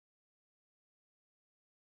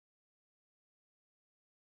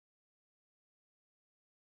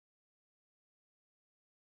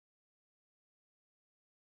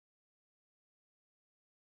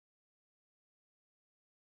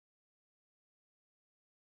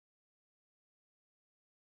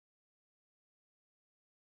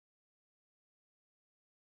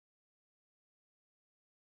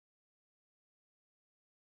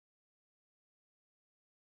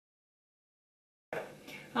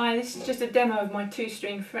Hi, this is just a demo of my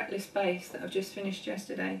 2-string fretless bass that I've just finished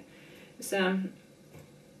yesterday. It's a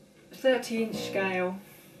 30-inch scale.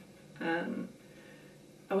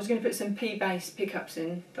 I was going to put some P-bass pickups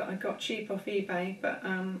in that I got cheap off eBay, but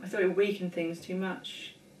I thought it would weaken things too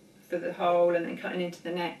much for the hole and then cutting into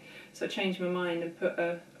the neck. So I changed my mind and put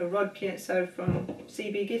a rod piezo from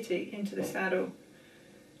CB Gitty into the saddle.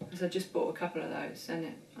 So I just bought a couple of those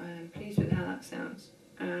and I'm pleased with how that sounds.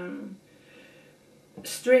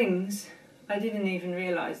 Strings, I didn't even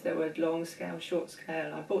realise there were long scale, short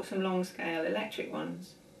scale. I bought some long scale electric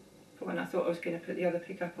ones for when I thought I was going to put the other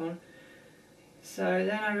pickup on. So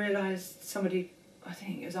then I realised somebody, I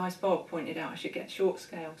think it was Ice Bob, pointed out I should get short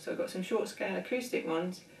scale. So I got some short scale acoustic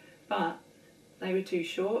ones, but they were too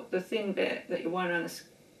short. The thin bit that you wind around the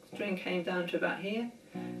string came down to about here.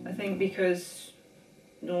 I think because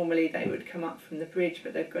normally they would come up from the bridge,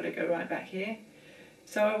 but they've got to go right back here.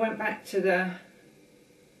 So I went back to the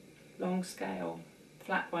long scale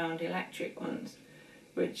flat wound electric ones,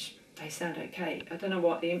 which they sound okay. I don't know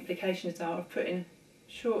what the implications are of putting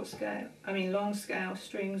long scale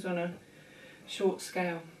strings on a short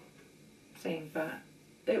scale thing, but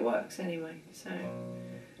it works anyway. So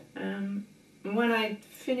and when I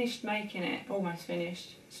finished making it, almost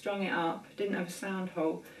finished, strung it up, didn't have a sound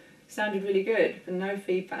hole, sounded really good but no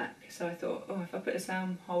feedback. So I thought, oh, if I put a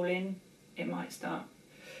sound hole in, it might start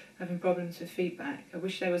having problems with feedback. I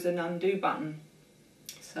wish there was an undo button.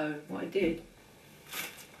 So what I did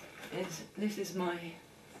is, this is my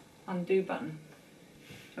undo button.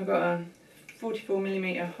 I've got a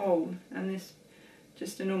 44mm hole and this,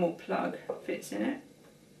 just a normal plug, fits in it.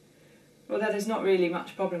 Although there's not really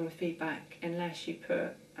much problem with feedback unless you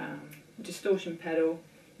put a distortion pedal.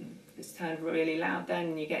 It's turned really loud then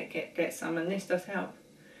and you get some, and this does help.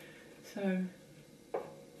 So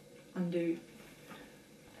undo.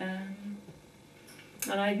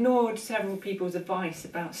 And I ignored several people's advice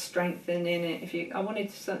about strengthening it. I wanted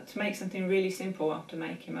to make something really simple after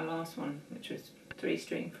making my last one, which was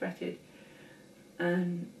 3-string fretted.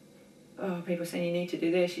 And people saying you need to do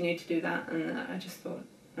this, you need to do that, and I just thought,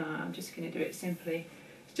 no, I'm just going to do it simply.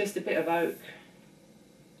 It's just a bit of oak,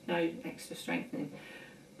 no extra strengthening.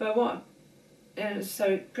 But it was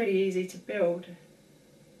so pretty easy to build.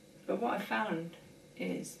 But what I found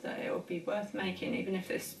is that it will be worth making, even if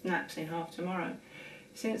it snaps in half tomorrow.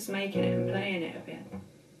 Since making it and playing it a bit,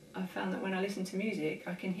 I found that when I listen to music,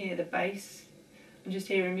 I can hear the bass and just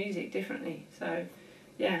hearing music differently. So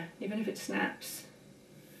yeah, even if it snaps,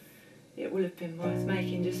 it will have been worth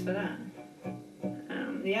making just for that.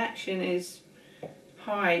 The action is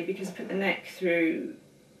high because I put the neck through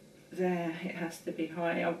there, it has to be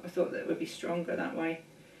high. I thought that it would be stronger that way.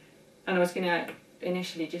 And I was going to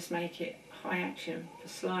initially just make it high action for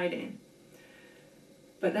sliding.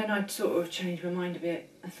 But then I'd sort of changed my mind a bit.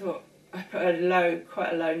 I thought I put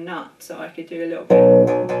quite a low nut so I could do a little bit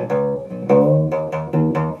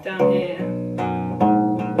down here.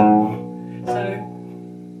 So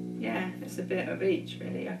yeah, it's a bit of each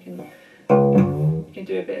really. I can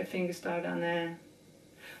do a bit of fingerstyle down there.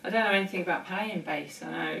 I don't know anything about playing bass.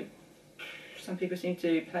 I know some people seem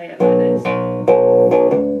to play it like this,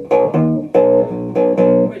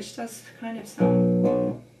 which does kind of sound,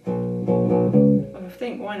 well, I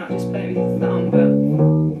think why not just play it with your thumb, but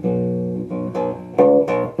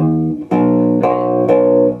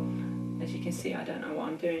as you can see I don't know what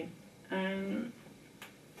I'm doing.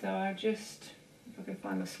 So I just, if I can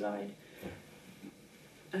find my slide,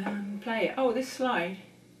 play it. Oh, this slide,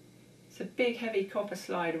 it's a big heavy copper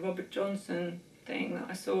slide, a Robert Johnson thing that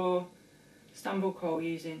I saw Stumblecoal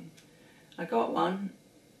using. I got one,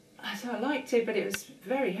 so I liked it, but it was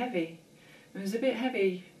very heavy. It was a bit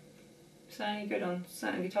heavy, sounding good on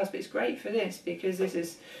certain guitars, but it's great for this because this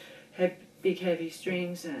is big heavy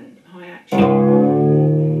strings and high action.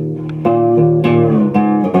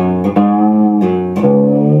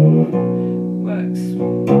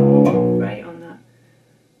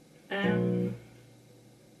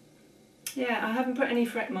 Yeah, I haven't put any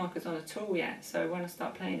fret markers on at all yet, so when I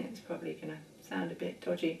start playing it, it's probably going to sound a bit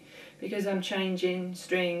dodgy because I'm changing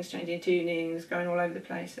strings, changing tunings, going all over the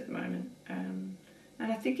place at the moment. And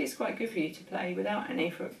I think it's quite good for you to play without any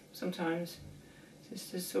for sometimes, just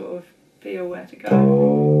to sort of feel where to go.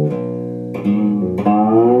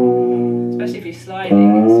 Especially if you're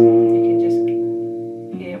sliding, you can just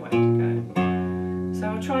hear where to go. So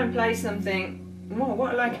I'll try and play something.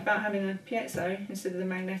 What I like about having a piezo instead of the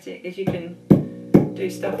magnetic is you can do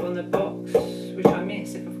stuff on the box, which I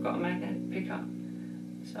miss if I've got a magnetic pickup.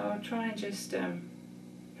 So I'll try and just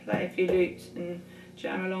play a few loops and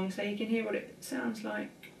jam along so you can hear what it sounds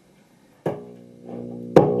like.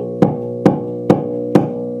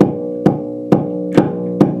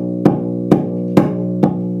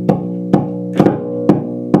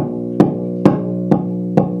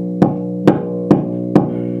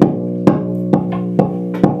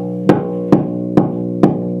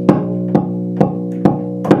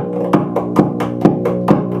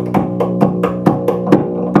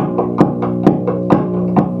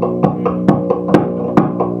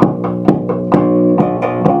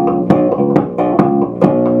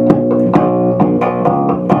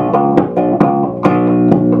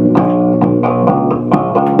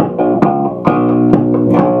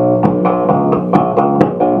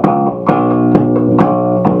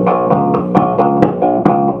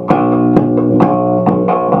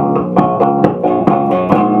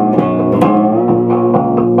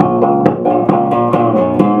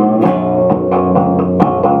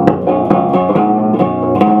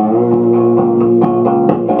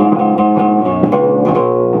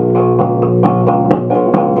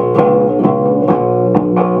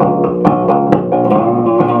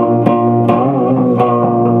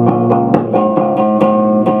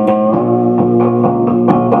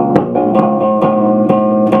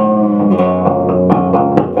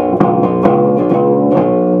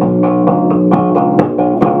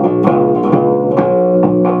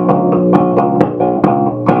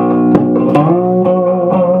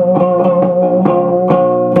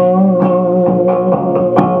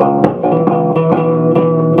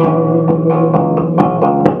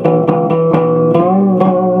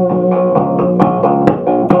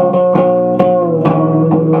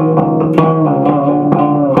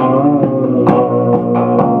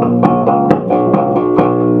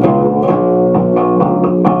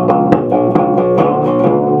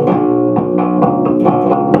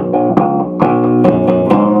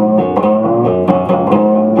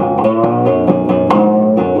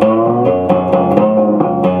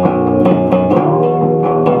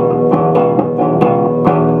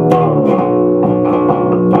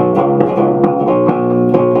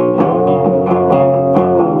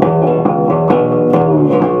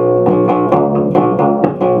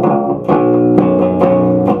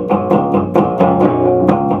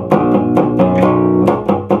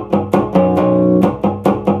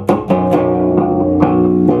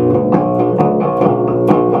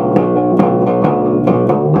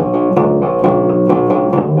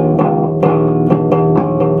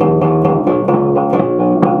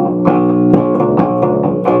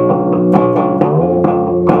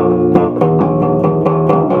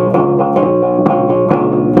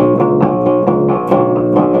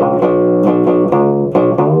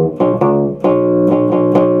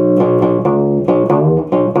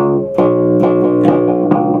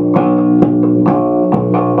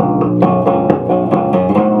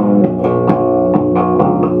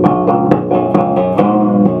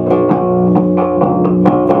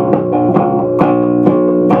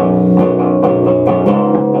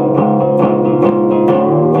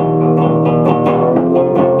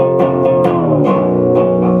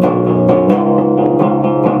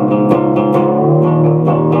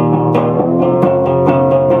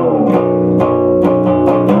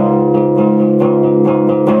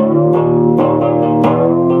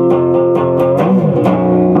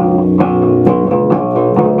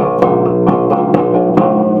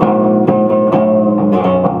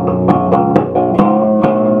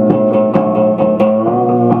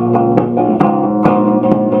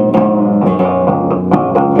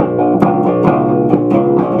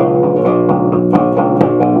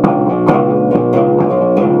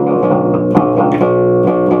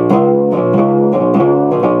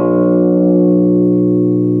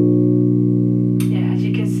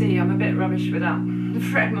 without the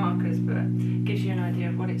fret markers, but gives you an idea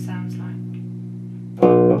of what it sounds like.